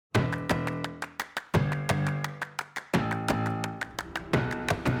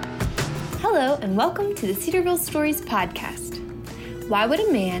Hello and welcome to the Cedarville Stories podcast. Why would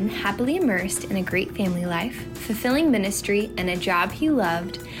a man happily immersed in a great family life, fulfilling ministry, and a job he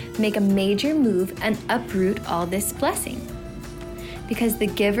loved make a major move and uproot all this blessing? Because the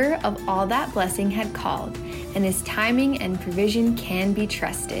giver of all that blessing had called, and his timing and provision can be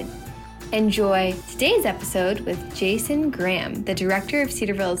trusted. Enjoy today's episode with Jason Graham, the director of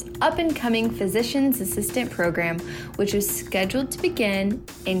Cedarville's up-and-coming Physician's Assistant Program, which was scheduled to begin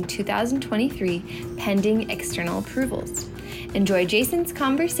in 2023, pending external approvals. Enjoy Jason's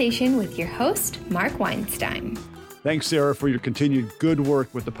conversation with your host, Mark Weinstein. Thanks, Sarah, for your continued good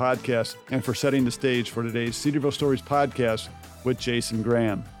work with the podcast and for setting the stage for today's Cedarville Stories podcast with Jason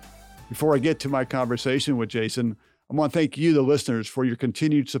Graham. Before I get to my conversation with Jason, I want to thank you, the listeners, for your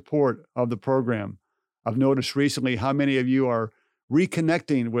continued support of the program. I've noticed recently how many of you are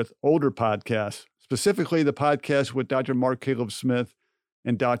reconnecting with older podcasts, specifically the podcast with Dr. Mark Caleb Smith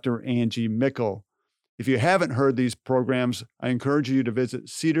and Dr. Angie Mickle. If you haven't heard these programs, I encourage you to visit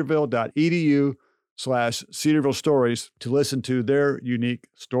cedarville.edu/Cedarville Stories to listen to their unique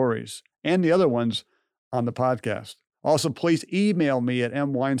stories and the other ones on the podcast. Also, please email me at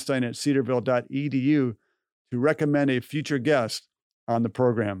mweinstein@cedarville.edu to recommend a future guest on the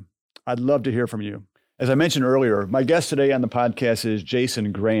program. I'd love to hear from you. As I mentioned earlier, my guest today on the podcast is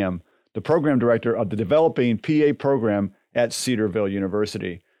Jason Graham, the program director of the Developing PA program at Cedarville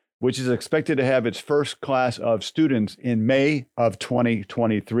University, which is expected to have its first class of students in May of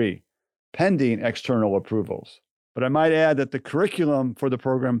 2023, pending external approvals. But I might add that the curriculum for the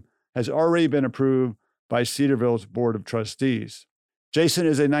program has already been approved by Cedarville's Board of Trustees. Jason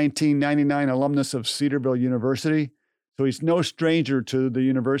is a 1999 alumnus of Cedarville University, so he's no stranger to the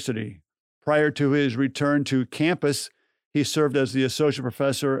university. Prior to his return to campus, he served as the associate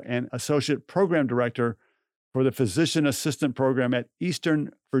professor and associate program director for the Physician Assistant Program at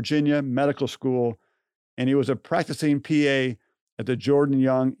Eastern Virginia Medical School, and he was a practicing PA at the Jordan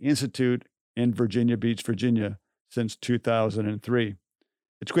Young Institute in Virginia Beach, Virginia, since 2003.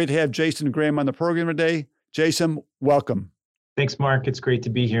 It's great to have Jason Graham on the program today. Jason, welcome. Thanks, Mark. It's great to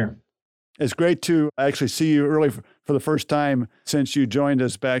be here. It's great to actually see you early for the first time since you joined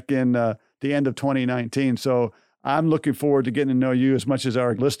us back in the end of 2019. So I'm looking forward to getting to know you as much as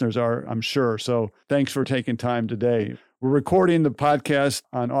our listeners are, I'm sure. So thanks for taking time today. We're recording the podcast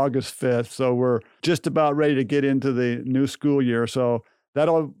on August 5th, so we're just about ready to get into the new school year. So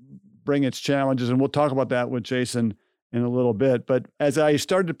that'll bring its challenges, and we'll talk about that with Jason in a little bit. But as I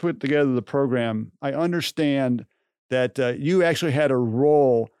started to put together the program, I understand that you actually had a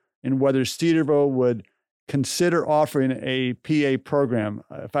role in whether Cedarville would consider offering a PA program.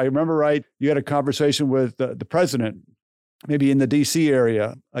 If I remember right, you had a conversation with the president, maybe in the DC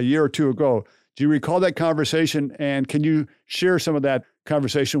area, a year or two ago. Do you recall that conversation? And can you share some of that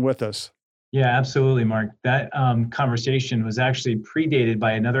conversation with us? Yeah, absolutely, Mark. That conversation was actually predated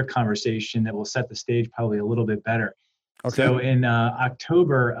by another conversation that will set the stage probably a little bit better. Okay. So in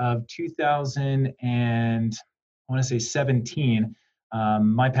October of 2017,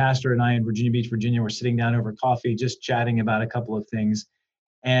 my pastor and I in Virginia Beach, Virginia, were sitting down over coffee, just chatting about a couple of things.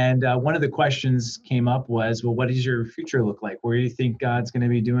 And one of the questions came up was, well, what does your future look like? Where do you think God's going to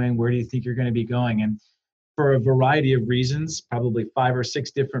be doing? Where do you think you're going to be going? And for a variety of reasons, probably 5 or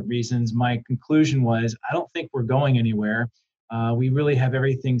 6 different reasons, my conclusion was, I don't think we're going anywhere. We really have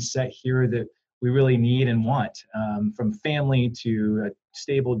everything set here that we really need and want, from family to a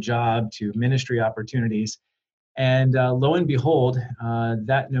stable job to ministry opportunities. And lo and behold,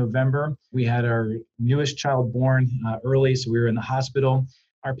 that November, we had our newest child born early, so we were in the hospital.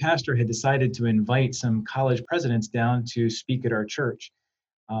 Our pastor had decided to invite some college presidents down to speak at our church.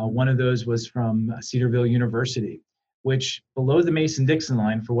 One of those was from Cedarville University, which below the Mason-Dixon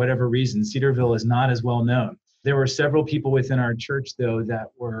line, for whatever reason, Cedarville is not as well known. There were several people within our church, though,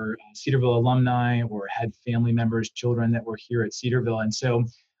 that were Cedarville alumni or had family members, children that were here at Cedarville. And so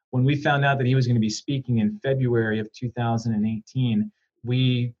when we found out that he was going to be speaking in February of 2018,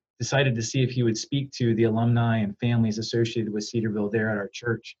 we decided to see if he would speak to the alumni and families associated with Cedarville there at our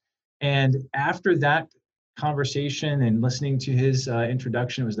church. And after that conversation and listening to his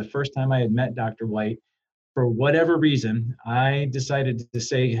introduction, it was the first time I had met Dr. White. For whatever reason, I decided to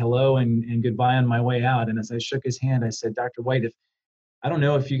say hello and goodbye on my way out. And as I shook his hand, I said, Dr. White, I don't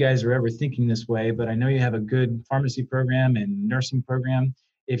know if you guys are ever thinking this way, but I know you have a good pharmacy program and nursing program.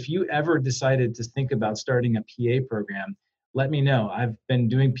 If you ever decided to think about starting a PA program, let me know. I've been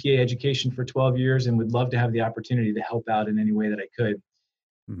doing PA education for 12 years and would love to have the opportunity to help out in any way that I could.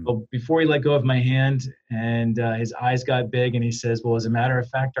 Mm-hmm. Well, before he let go of my hand and his eyes got big and he says, well, as a matter of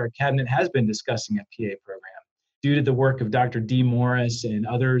fact, our cabinet has been discussing a PA program. due to the work of Dr. D. Morris and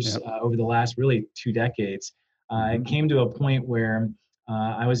others over the last really 2 decades, it came to a point where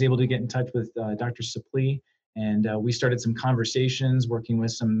I was able to get in touch with Dr. Suplee, and we started some conversations working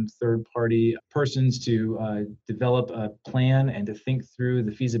with some third-party persons to develop a plan and to think through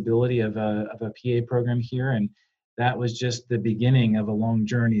the feasibility of a PA program here. And that was just the beginning of a long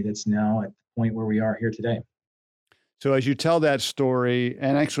journey that's now at the point where we are here today. So as you tell that story,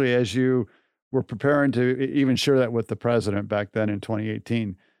 and actually as you were preparing to even share that with the president back then in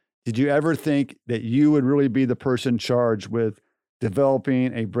 2018, did you ever think that you would really be the person charged with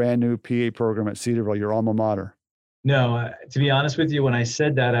developing a brand new PA program at Cedarville, your alma mater? No, to be honest with you, when I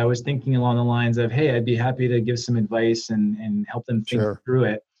said that, I was thinking along the lines of, hey, I'd be happy to give some advice and help them think through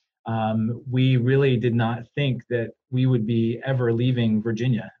it. We really did not think that we would be ever leaving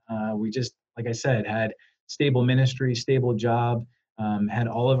Virginia. We just, like I said, had stable ministry, stable job, had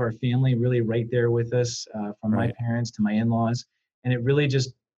all of our family really right there with us, from my parents to my in-laws. And it really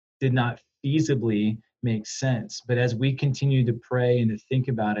just did not feasibly make sense. But as we continued to pray and to think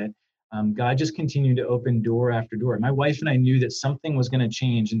about it, God just continued to open door after door. My wife and I knew that something was going to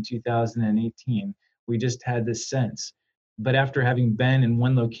change in 2018. We just had this sense. But after having been in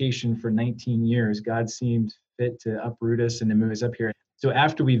one location for 19 years, God seemed fit to uproot us and to move us up here. So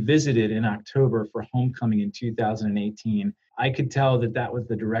after we visited in October for homecoming in 2018, I could tell that that was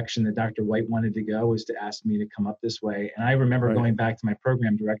the direction that Dr. White wanted to go, was to ask me to come up this way. And I remember going back to my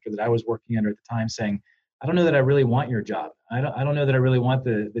program director that I was working under at the time saying, I don't know that I really want your job. I don't know that I really want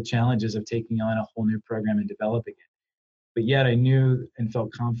the challenges of taking on a whole new program and developing it. But yet I knew and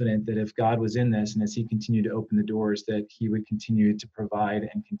felt confident that if God was in this and as he continued to open the doors, that he would continue to provide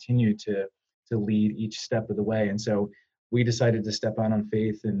and continue to lead each step of the way. And so we decided to step out on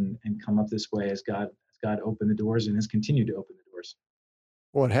faith and come up this way as God opened the doors and has continued to open the doors.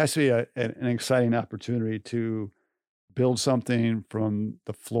 Well, it has to be an exciting opportunity to build something from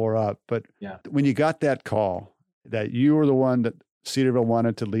the floor up. But when you got that call that you were the one that Cedarville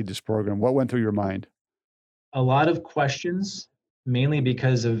wanted to lead this program, what went through your mind? A lot of questions, mainly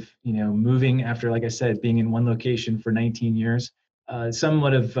because of, moving after, like I said, being in one location for 19 years.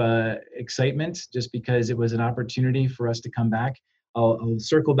 Somewhat of excitement, just because it was an opportunity for us to come back. I'll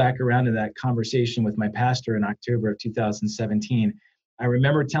circle back around to that conversation with my pastor in October of 2017. I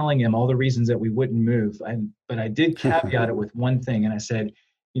remember telling him all the reasons that we wouldn't move, but I did caveat it with one thing, and I said,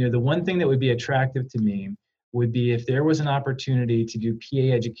 the one thing that would be attractive to me would be if there was an opportunity to do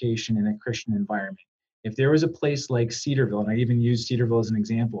PA education in a Christian environment. If there was a place like Cedarville, and I even used Cedarville as an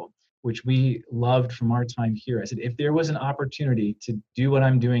example, which we loved from our time here, I said, if there was an opportunity to do what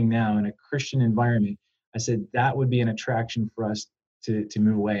I'm doing now in a Christian environment, I said that would be an attraction for us to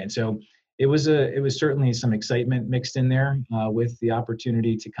move away. And so it was certainly some excitement mixed in there with the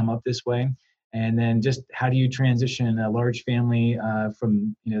opportunity to come up this way. And then just how do you transition a large family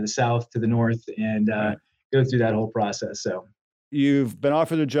from the south to the north and go through that whole process. So you've been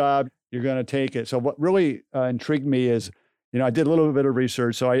offered a job, you're going to take it. So what really intrigued me is, I did a little bit of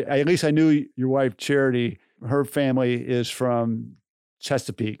research. So I at least I knew your wife, Charity, her family is from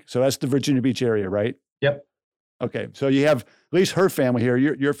Chesapeake. So that's the Virginia Beach area, right? Yep. Okay. So you have at least her family here.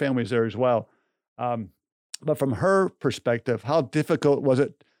 Your family's there as well. But from her perspective, how difficult was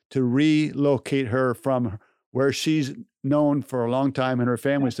it to relocate her from where she's known for a long time and her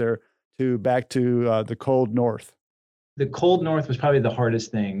family's there to back to the cold north? The cold north was probably the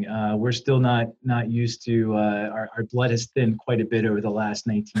hardest thing. We're still not used to, our blood has thinned quite a bit over the last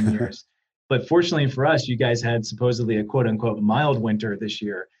 19 years. But fortunately for us, you guys had supposedly a quote unquote mild winter this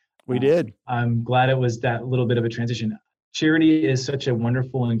year. We did. I'm glad it was that little bit of a transition. Charity is such a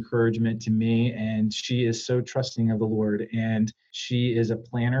wonderful encouragement to me, and she is so trusting of the Lord, and she is a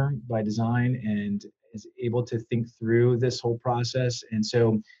planner by design and is able to think through this whole process. And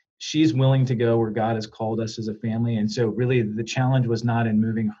so she's willing to go where God has called us as a family. And so really the challenge was not in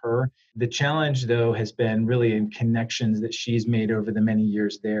moving her. The challenge, though, has been really in connections that she's made over the many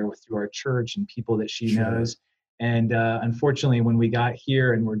years there through our church and people that she knows. And unfortunately, when we got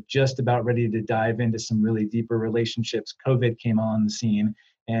here and we're just about ready to dive into some really deeper relationships, COVID came on the scene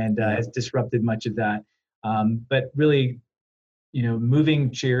and has disrupted much of that. But really,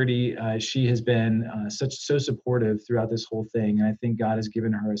 moving Charity, she has been so supportive throughout this whole thing. And I think God has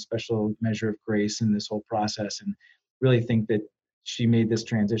given her a special measure of grace in this whole process, and really think that she made this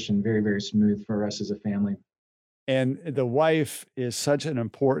transition very, very smooth for us as a family. And the wife is such an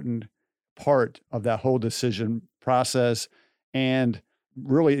important part of that whole decision process, and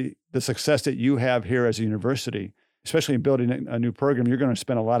really the success that you have here as a university, especially in building a new program. You're going to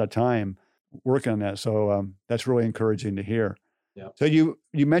spend a lot of time working on that. So that's really encouraging to hear. Yeah. So you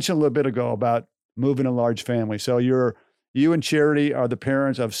mentioned a little bit ago about moving a large family. So you and Charity are the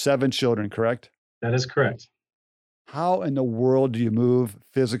parents of 7 children, correct? That is correct. How in the world do you move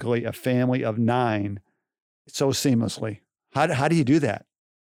physically a family of 9 so seamlessly? How do you do that?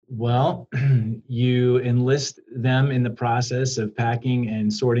 Well, you enlist them in the process of packing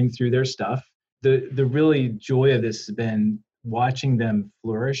and sorting through their stuff. The really joy of this has been watching them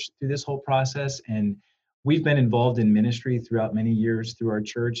flourish through this whole process. And we've been involved in ministry throughout many years through our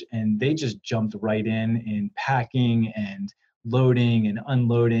church, and they just jumped right in packing and loading and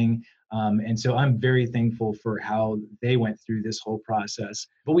unloading. And so I'm very thankful for how they went through this whole process.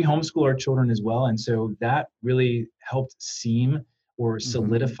 But we homeschool our children as well. And so that really helped seam or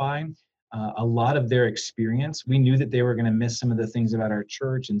solidify a lot of their experience. We knew that they were going to miss some of the things about our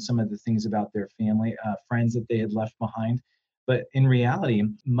church and some of the things about their family, friends that they had left behind. But in reality,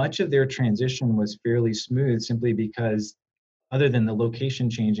 much of their transition was fairly smooth simply because, other than the location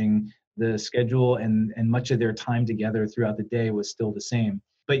changing, the schedule and much of their time together throughout the day was still the same.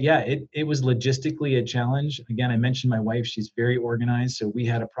 But yeah, it was logistically a challenge. Again, I mentioned my wife, she's very organized. So we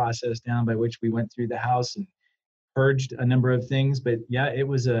had a process down by which we went through the house and purged a number of things. But yeah, it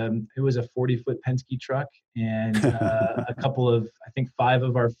was a 40-foot Penske truck and a couple of, I think 5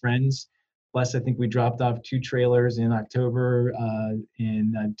 of our friends. Plus, I think we dropped off 2 trailers in October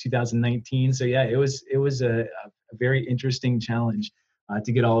in 2019. So yeah, it was a very interesting challenge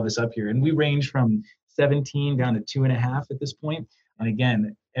to get all of us up here. And we range from 17 down to 2.5 at this point. And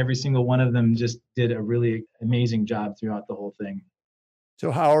again, every single one of them just did a really amazing job throughout the whole thing.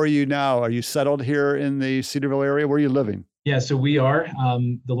 So how are you now? Are you settled here in the Cedarville area? Where are you living? Yeah, so we are.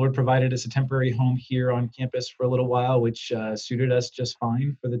 The Lord provided us a temporary home here on campus for a little while, which suited us just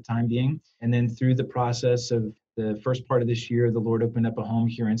fine for the time being. And then through the process of the first part of this year, the Lord opened up a home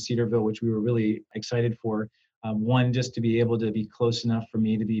here in Cedarville, which we were really excited for. One, just to be able to be close enough for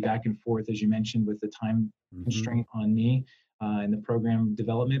me to be back and forth, as you mentioned, with the time constraint on me in the program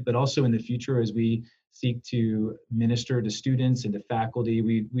development, but also in the future as we seek to minister to students and to faculty,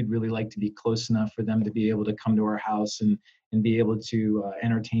 we'd really like to be close enough for them to be able to come to our house and be able to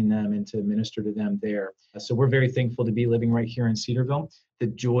entertain them and to minister to them there. So we're very thankful to be living right here in Cedarville. The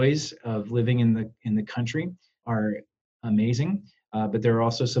joys of living in the country are amazing, but there are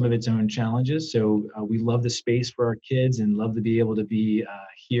also some of its own challenges. So we love the space for our kids and love to be able to be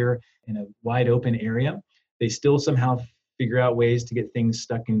here in a wide open area. They still somehow figure out ways to get things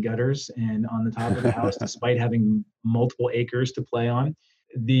stuck in gutters and on the top of the house, despite having multiple acres to play on.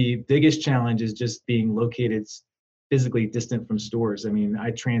 The biggest challenge is just being located physically distant from stores. I mean, I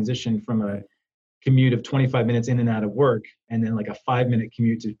transitioned from a commute of 25 minutes in and out of work, and then like a 5-minute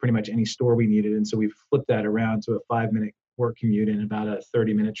commute to pretty much any store we needed. And so we've flipped that around to a 5-minute work commute and about a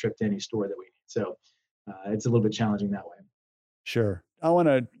 30-minute trip to any store that we need. So it's a little bit challenging that way. Sure. I want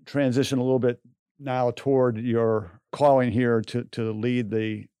to transition a little bit now toward your calling here to lead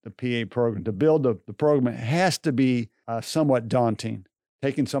the PA program. To build the program, it has to be somewhat daunting,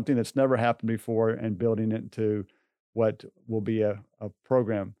 taking something that's never happened before and building it into what will be a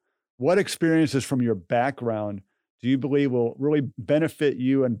program. What experiences from your background do you believe will really benefit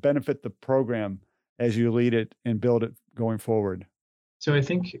you and benefit the program as you lead it and build it going forward? So I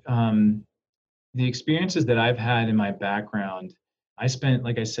think the experiences that I've had in my background, I spent,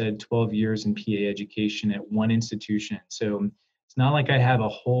 like I said, 12 years in PA education at one institution. So it's not like I have a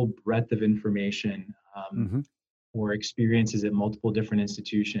whole breadth of information or experiences at multiple different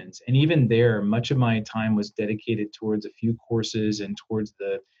institutions. And even there, much of my time was dedicated towards a few courses and towards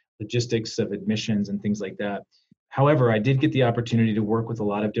the logistics of admissions and things like that. However, I did get the opportunity to work with a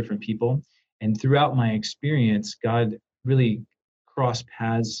lot of different people. And throughout my experience, God really crossed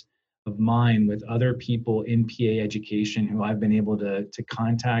paths of mine with other people in PA education who I've been able to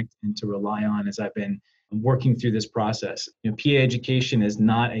contact and to rely on as I've been working through this process. You know, PA education is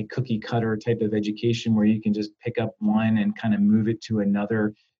not a cookie cutter type of education where you can just pick up one and kind of move it to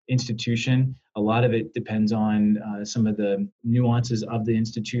another institution. A lot of it depends on some of the nuances of the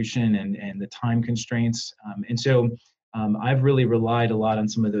institution and the time constraints. And so I've really relied a lot on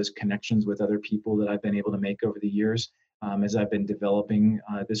some of those connections with other people that I've been able to make over the years as I've been developing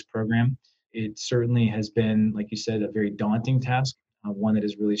this program. It certainly has been, like you said, a very daunting task, one that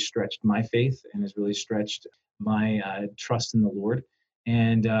has really stretched my faith and has really stretched my trust in the Lord.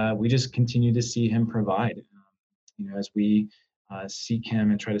 And we just continue to see Him provide, as we seek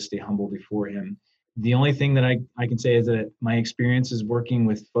Him and try to stay humble before Him. The only thing that I can say is that my experience is working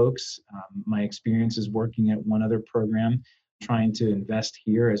with folks. My experience is working at one other program, trying to invest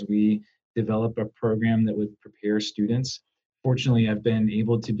here as we develop a program that would prepare students. Fortunately, I've been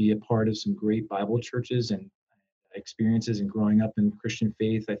able to be a part of some great Bible churches and experiences in growing up in Christian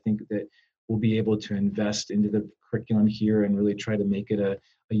faith. I think that we'll be able to invest into the curriculum here and really try to make it a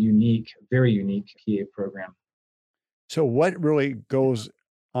unique, very unique PA program. So what really goes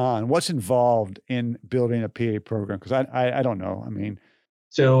on? What's involved in building a PA program? Because I don't know.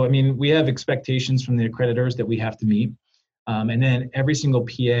 So, we have expectations from the accreditors that we have to meet. And then every single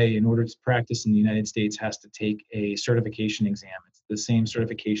PA, in order to practice in the United States, has to take a certification exam. It's the same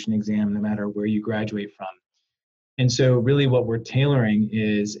certification exam no matter where you graduate from. And so really what we're tailoring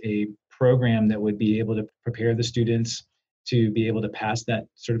is a program that would be able to prepare the students to be able to pass that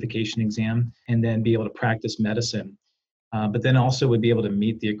certification exam and then be able to practice medicine. But then also would be able to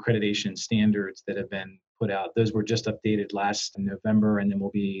meet the accreditation standards that have been put out. Those were just updated last November and then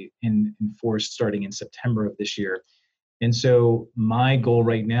will be in force starting in September of this year. And so my goal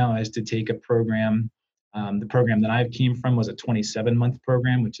right now is to take a program. The program that I came from was a 27-month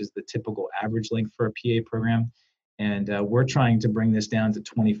program, which is the typical average length for a PA program. And we're trying to bring this down to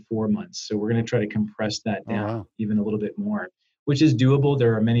 24 months. So we're going to try to compress that down even a little bit more, which is doable.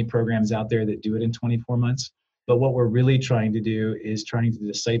 There are many programs out there that do it in 24 months. But what we're really trying to do is trying to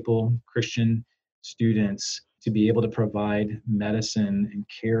disciple Christian students to be able to provide medicine and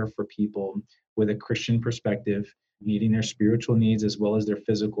care for people with a Christian perspective, meeting their spiritual needs as well as their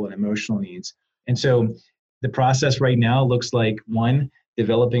physical and emotional needs. And so the process right now looks like, one,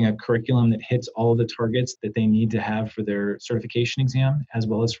 developing a curriculum that hits all of the targets that they need to have for their certification exam, as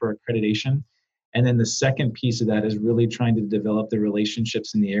well as for accreditation. And then the second piece of that is really trying to develop the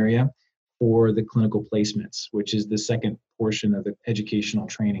relationships in the area for the clinical placements, which is the second portion of the educational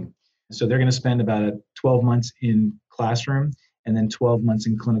training. So they're going to spend about 12 months in classroom and then 12 months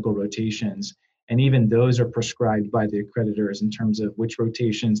in clinical rotations. And even those are prescribed by the accreditors in terms of which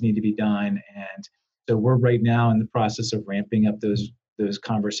rotations need to be done. And so we're right now in the process of ramping up those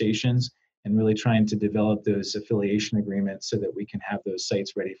conversations and really trying to develop those affiliation agreements so that we can have those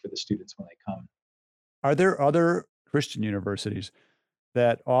sites ready for the students when they come. Are there other Christian universities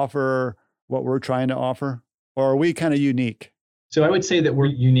that offer what we're trying to offer, or are we kind of unique? So I would say that we're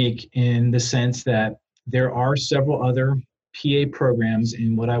unique in the sense that there are several other PA programs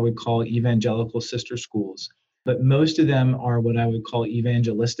in what I would call evangelical sister schools, but most of them are what I would call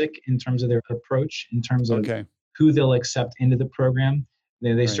evangelistic in terms of their approach, in terms of who they'll accept into the program.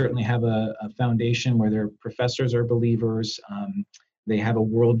 They certainly have a foundation where their professors are believers. They have a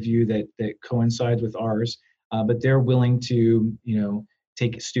worldview that coincides with ours, but they're willing to,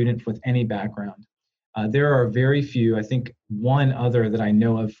 take a student with any background. There are very few, I think one other that I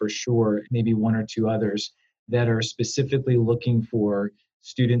know of for sure, maybe one or two others, that are specifically looking for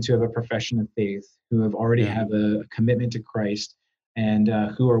students who have a profession of faith, who have already have a commitment to Christ, and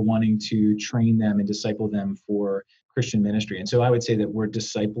who are wanting to train them and disciple them for Christian ministry. And so I would say that we're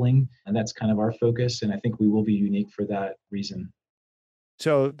discipling, and that's kind of our focus. And I think we will be unique for that reason.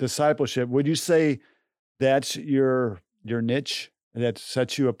 So discipleship, would you say that's your niche that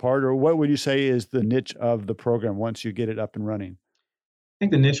sets you apart? Or what would you say is the niche of the program once you get it up and running? I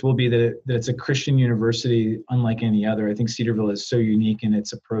think the niche will be that it's a Christian university unlike any other. I think Cedarville is so unique in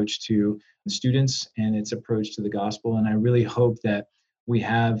its approach to students and its approach to the gospel. And I really hope that we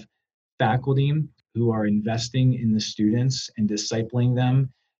have faculty who are investing in the students and discipling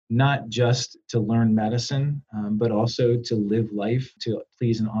them, not just to learn medicine, but also to live life, to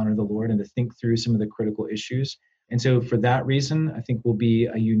please and honor the Lord, and to think through some of the critical issues. And so for that reason, I think we'll be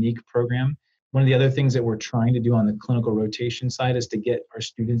a unique program. One of the other things that we're trying to do on the clinical rotation side is to get our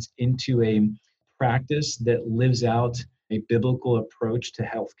students into a practice that lives out a biblical approach to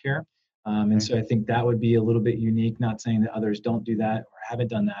healthcare. And so I think that would be a little bit unique, not saying that others don't do that or haven't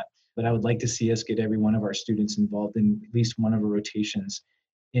done that, but I would like to see us get every one of our students involved in at least one of our rotations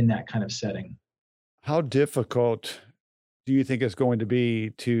in that kind of setting. How difficult do you think it's going to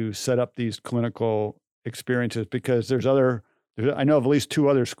be to set up these clinical experiences? Because I know of at least two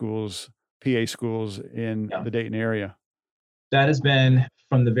other schools, PA schools in the Dayton area. That has been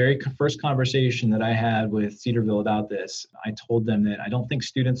from the very first conversation that I had with Cedarville about this. I told them that I don't think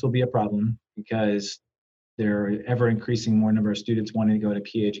students will be a problem because there are ever increasing more number of students wanting to go to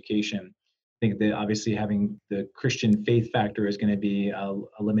PA education. I think that obviously having the Christian faith factor is going to be a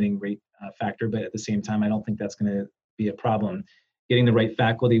limiting rate factor, but at the same time, I don't think that's going to be a problem. Getting the right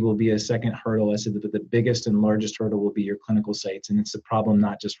faculty will be a second hurdle. I said that the biggest and largest hurdle will be your clinical sites. And it's a problem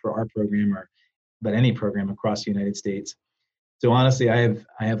not just for our program, but any program across the United States. So honestly, I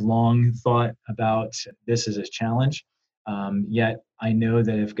have long thought about this as a challenge. Yet I know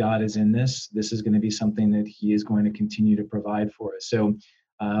that if God is in this is going to be something that He is going to continue to provide for us. So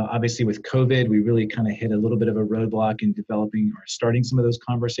obviously with COVID, we really kind of hit a little bit of a roadblock in developing or starting some of those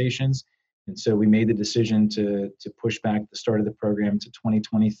conversations. And so we made the decision to push back the start of the program to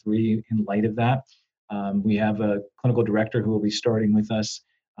 2023 in light of that. We have a clinical director who will be starting with us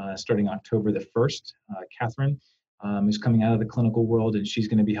starting October the 1st, Catherine, who's coming out of the clinical world, and she's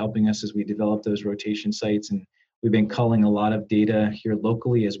going to be helping us as we develop those rotation sites. And we've been culling a lot of data here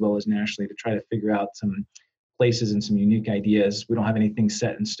locally as well as nationally to try to figure out some places and some unique ideas. We don't have anything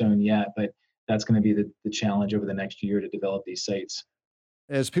set in stone yet, but that's going to be the challenge over the next year to develop these sites.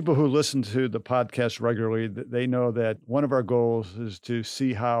 As people who listen to the podcast regularly, they know that one of our goals is to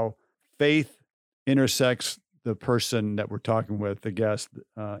see how faith intersects the person that we're talking with, the guest,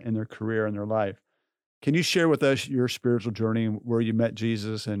 in their career and their life. Can you share with us your spiritual journey and where you met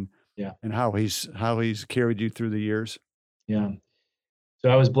Jesus and how he's carried you through the years? Yeah. So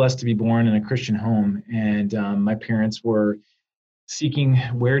I was blessed to be born in a Christian home, and my parents were seeking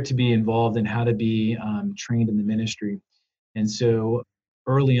where to be involved and how to be trained in the ministry. And so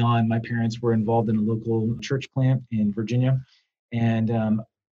early on, my parents were involved in a local church plant in Virginia. And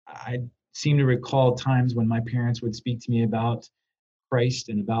I seem to recall times when my parents would speak to me about Christ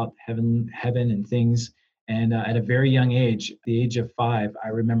and about heaven and things. And at a very young age, the age of 5, I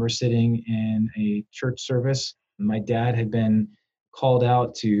remember sitting in a church service. My dad had been called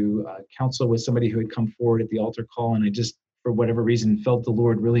out to counsel with somebody who had come forward at the altar call. And I just, for whatever reason, felt the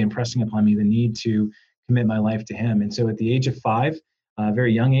Lord really impressing upon me the need to commit my life to him. And so at the age of 5,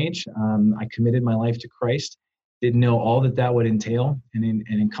 very young age, I committed my life to Christ. Didn't know all that would entail and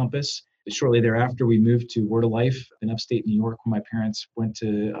encompass. But shortly thereafter, we moved to Word of Life in upstate New York, where my parents went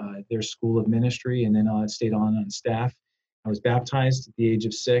to their school of ministry, and then stayed on staff. I was baptized at the age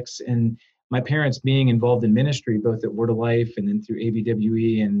of 6, and my parents being involved in ministry, both at Word of Life and then through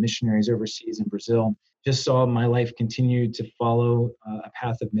ABWE and missionaries overseas in Brazil, just saw my life continue to follow a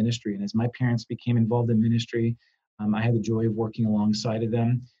path of ministry. And as my parents became involved in ministry, I had the joy of working alongside of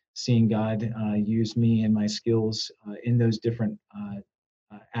them, seeing God use me and my skills in those different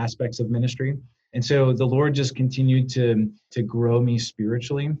aspects of ministry. And so the Lord just continued to grow me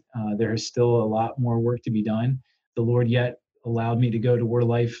spiritually. There is still a lot more work to be done. The Lord yet allowed me to go to Word of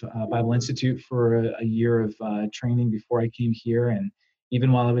Life Bible Institute for a year of training before I came here. And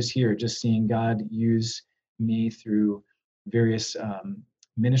even while I was here, just seeing God use me through various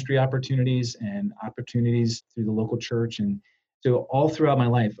ministry opportunities and opportunities through the local church. And so all throughout my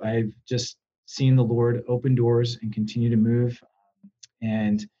life, I've just seen the Lord open doors and continue to move.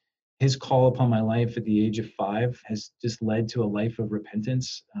 And his call upon my life at the age of 5 has just led to a life of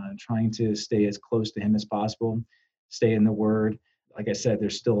repentance, trying to stay as close to him as possible, stay in the Word. Like I said,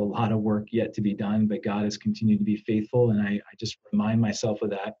 there's still a lot of work yet to be done, but God has continued to be faithful. And I just remind myself of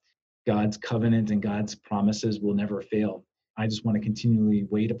that. God's covenant and God's promises will never fail. I just want to continually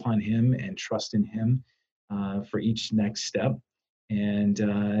wait upon him and trust in him for each next step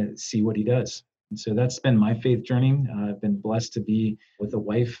and see what he does. And so that's been my faith journey. I've been blessed to be with a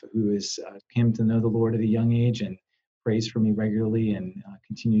wife who has came to know the Lord at a young age and prays for me regularly and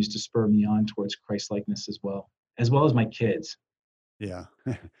continues to spur me on towards Christ-likeness as well as my kids. Yeah.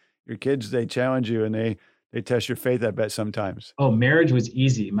 Your kids, they challenge you and they test your faith, I bet, sometimes. Oh, marriage was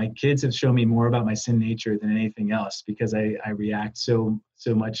easy. My kids have shown me more about my sin nature than anything else because I react so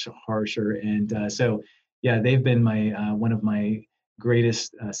much harsher. And so, yeah, they've been my one of my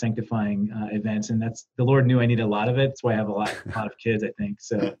greatest sanctifying events, and that's the Lord knew I needed a lot of it. That's why I have a lot of kids, I think.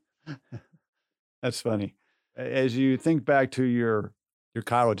 So that's funny. As you think back to your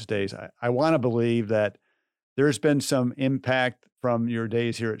college days, I want to believe that there's been some impact from your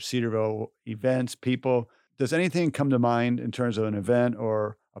days here at Cedarville, events, people. Does anything come to mind in terms of an event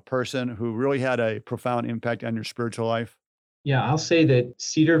or a person who really had a profound impact on your spiritual life? Yeah, I'll say that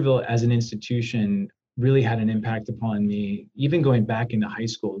Cedarville as an institution really had an impact upon me, even going back into high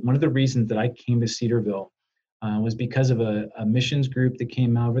school. One of the reasons that I came to Cedarville was because of a missions group that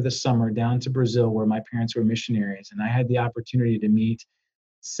came over the summer down to Brazil where my parents were missionaries. And I had the opportunity to meet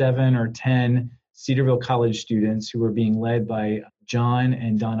 7 or 10 Cedarville College students who were being led by John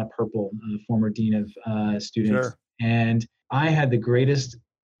and Donna Purple, former dean of students. Sure. And I had the greatest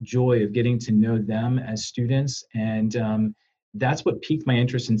joy of getting to know them as students. And that's what piqued my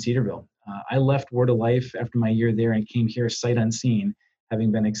interest in Cedarville. I left Word of Life after my year there and came here sight unseen,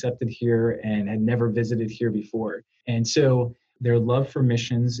 having been accepted here and had never visited here before. And so their love for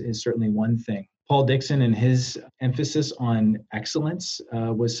missions is certainly one thing. Paul Dixon and his emphasis on excellence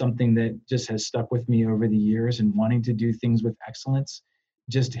was something that just has stuck with me over the years, and wanting to do things with excellence.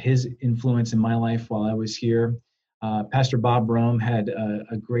 Just his influence in my life while I was here. Pastor Bob Rome had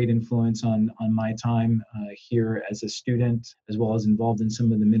a great influence on my time here as a student, as well as involved in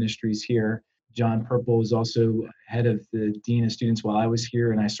some of the ministries here. John Purple was also head of the Dean of Students while I was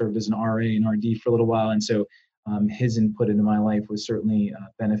here, and I served as an RA and RD for a little while. And so his input into my life was certainly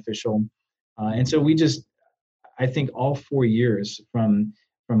beneficial. And so I think all 4 years from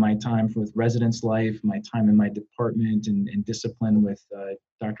my time with residence life, my time in my department and discipline with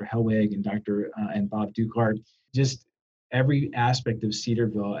Dr. Helwig and and Bob Dukart, just every aspect of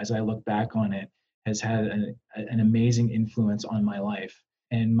Cedarville, as I look back on it, has had an amazing influence on my life.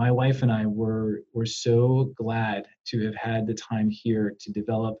 And my wife and I were so glad to have had the time here to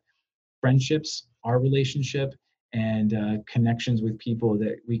develop friendships, our relationship, and connections with people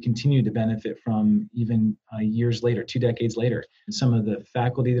that we continue to benefit from even years later, 2 decades later. And some of the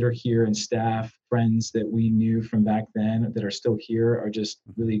faculty that are here and staff, friends that we knew from back then that are still here are just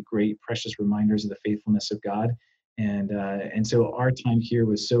really great, precious reminders of the faithfulness of God. And so our time here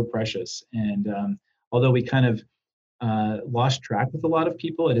was so precious. And although we kind of lost track with a lot of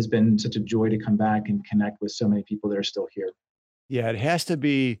people, it has been such a joy to come back and connect with so many people that are still here. Yeah, it has to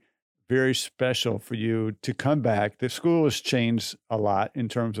be very special for you to come back. The school has changed a lot in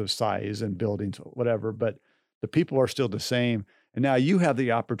terms of size and buildings, whatever, but the people are still the same. And now you have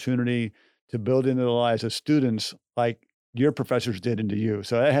the opportunity to build into the lives of students like your professors did into you.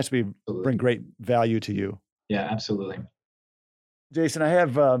 So that has to bring great value to you. Yeah, absolutely. Jason, I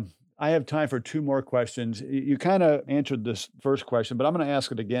have time for 2 more questions. You kind of answered this first question, but I'm going to ask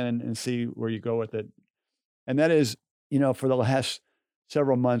it again and see where you go with it. And that is, for the last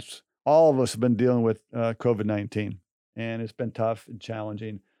several months, all of us have been dealing with COVID-19, and it's been tough and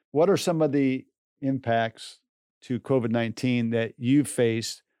challenging. What are some of the impacts to COVID-19 that you've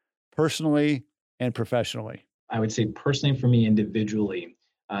faced personally and professionally? I would say personally for me individually,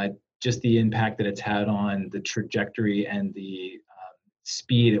 just the impact that it's had on the trajectory and the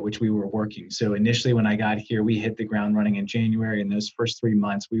speed at which we were working. So initially when I got here, we hit the ground running in January, and those first 3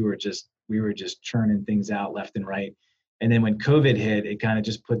 months we were just churning things out left and right. And then when COVID hit, it kind of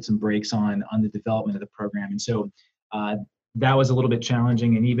just put some brakes on the development of the program. And so that was a little bit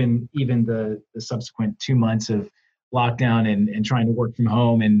challenging. And even the subsequent 2 months of lockdown and trying to work from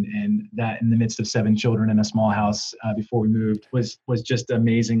home and that in the midst of 7 children in a small house before we moved was just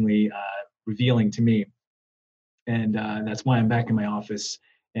amazingly revealing to me. And that's why I'm back in my office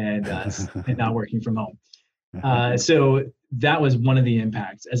and not working from home. So that was one of the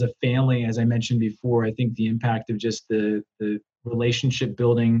impacts. As a family, as I mentioned before, I think the impact of just the relationship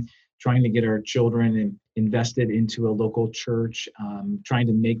building, trying to get our children invested into a local church, trying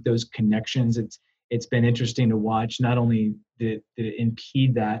to make those connections. It's been interesting to watch. Not only did it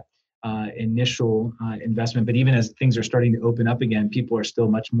impede that initial investment, but even as things are starting to open up again, people are still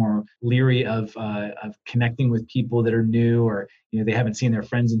much more leery of connecting with people that are new, or they haven't seen their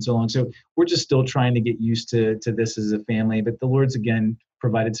friends in so long. So we're just still trying to get used to this as a family. But the Lord's again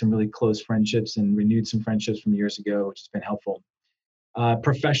provided some really close friendships and renewed some friendships from years ago, which has been helpful.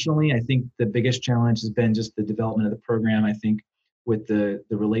 Professionally, I think the biggest challenge has been just the development of the program. I think with the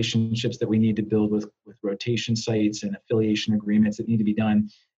relationships that we need to build with rotation sites and affiliation agreements that need to be done.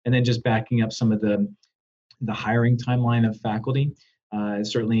 And then just backing up some of the hiring timeline of faculty.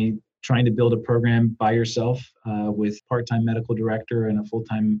 Certainly trying to build a program by yourself with part-time medical director and a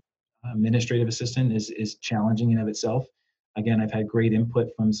full-time administrative assistant is challenging in of itself. Again, I've had great input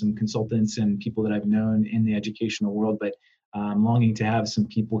from some consultants and people that I've known in the educational world, but I'm longing to have some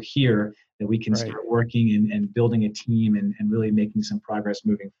people here that we can start working and building a team and really making some progress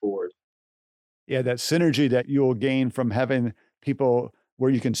moving forward. Yeah, that synergy that you'll gain from having people where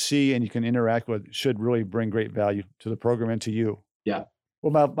you can see and you can interact with should really bring great value to the program and to you. Yeah.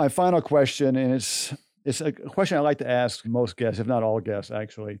 Well, my final question, and it's a question I like to ask most guests, if not all guests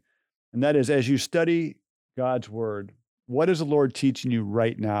actually, and that is, as you study God's word, what is the Lord teaching you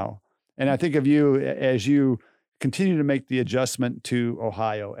right now? And I think of you as you continue to make the adjustment to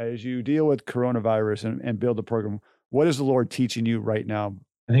Ohio, as you deal with coronavirus and build the program, what is the Lord teaching you right now?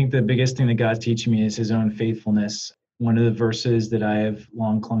 I think the biggest thing that God's teaching me is his own faithfulness. One of the verses that I have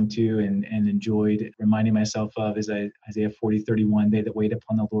long clung to and enjoyed reminding myself of is Isaiah 40:31. They that wait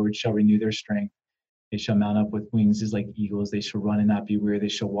upon the Lord shall renew their strength. They shall mount up with wings as like eagles. They shall run and not be weary. They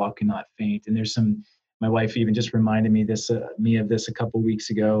shall walk and not faint. And there's my wife even just reminded me of this a couple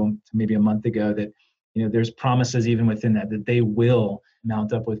weeks ago, maybe a month ago, that there's promises even within that they will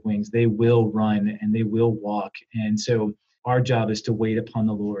mount up with wings. They will run and they will walk. And so our job is to wait upon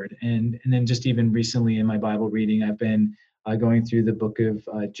the Lord. And then just even recently in my Bible reading, I've been going through the book of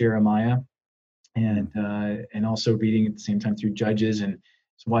Jeremiah and also reading at the same time through Judges and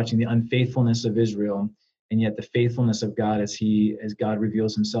watching the unfaithfulness of Israel and yet the faithfulness of God as God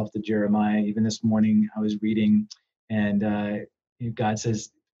reveals himself to Jeremiah. Even this morning I was reading and God says,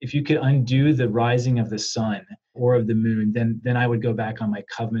 if you could undo the rising of the sun or of the moon, then I would go back on my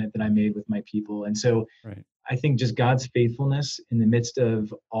covenant that I made with my people. And so Right. I think just God's faithfulness in the midst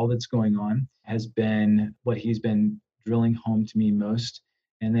of all that's going on has been what he's been drilling home to me most.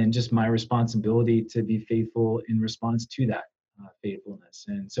 And then just my responsibility to be faithful in response to that faithfulness.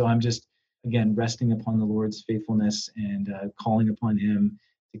 And so I'm just, again, resting upon the Lord's faithfulness and calling upon him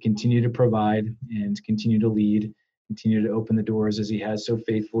to continue to provide and to continue to lead, continue to open the doors as he has so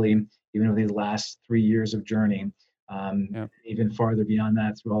faithfully, even over these last 3 years of journey. Even farther beyond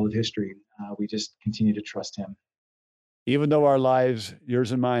that through all of history. We just continue to trust him. Even though our lives,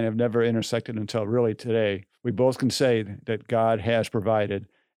 yours and mine, have never intersected until really today, we both can say that God has provided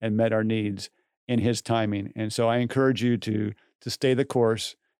and met our needs in his timing. And so I encourage you to stay the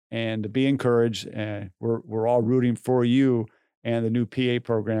course and to be encouraged. We're all rooting for you and the new PA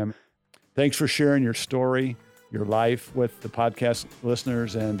program. Thanks for sharing your story, your life with the podcast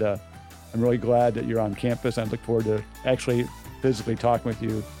listeners. And I'm really glad that you're on campus. I look forward to actually physically talking with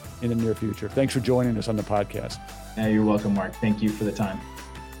you in the near future. Thanks for joining us on the podcast. You're welcome, Mark. Thank you for the time.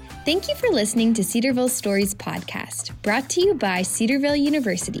 Thank you for listening to Cedarville Stories podcast, brought to you by Cedarville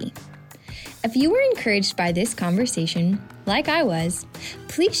University. If you were encouraged by this conversation, like I was,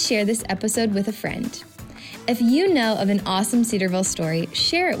 please share this episode with a friend. If you know of an awesome Cedarville story,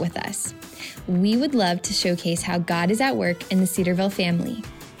 share it with us. We would love to showcase how God is at work in the Cedarville family.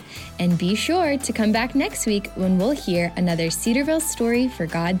 And be sure to come back next week when we'll hear another Cedarville story for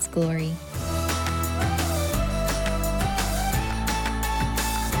God's glory.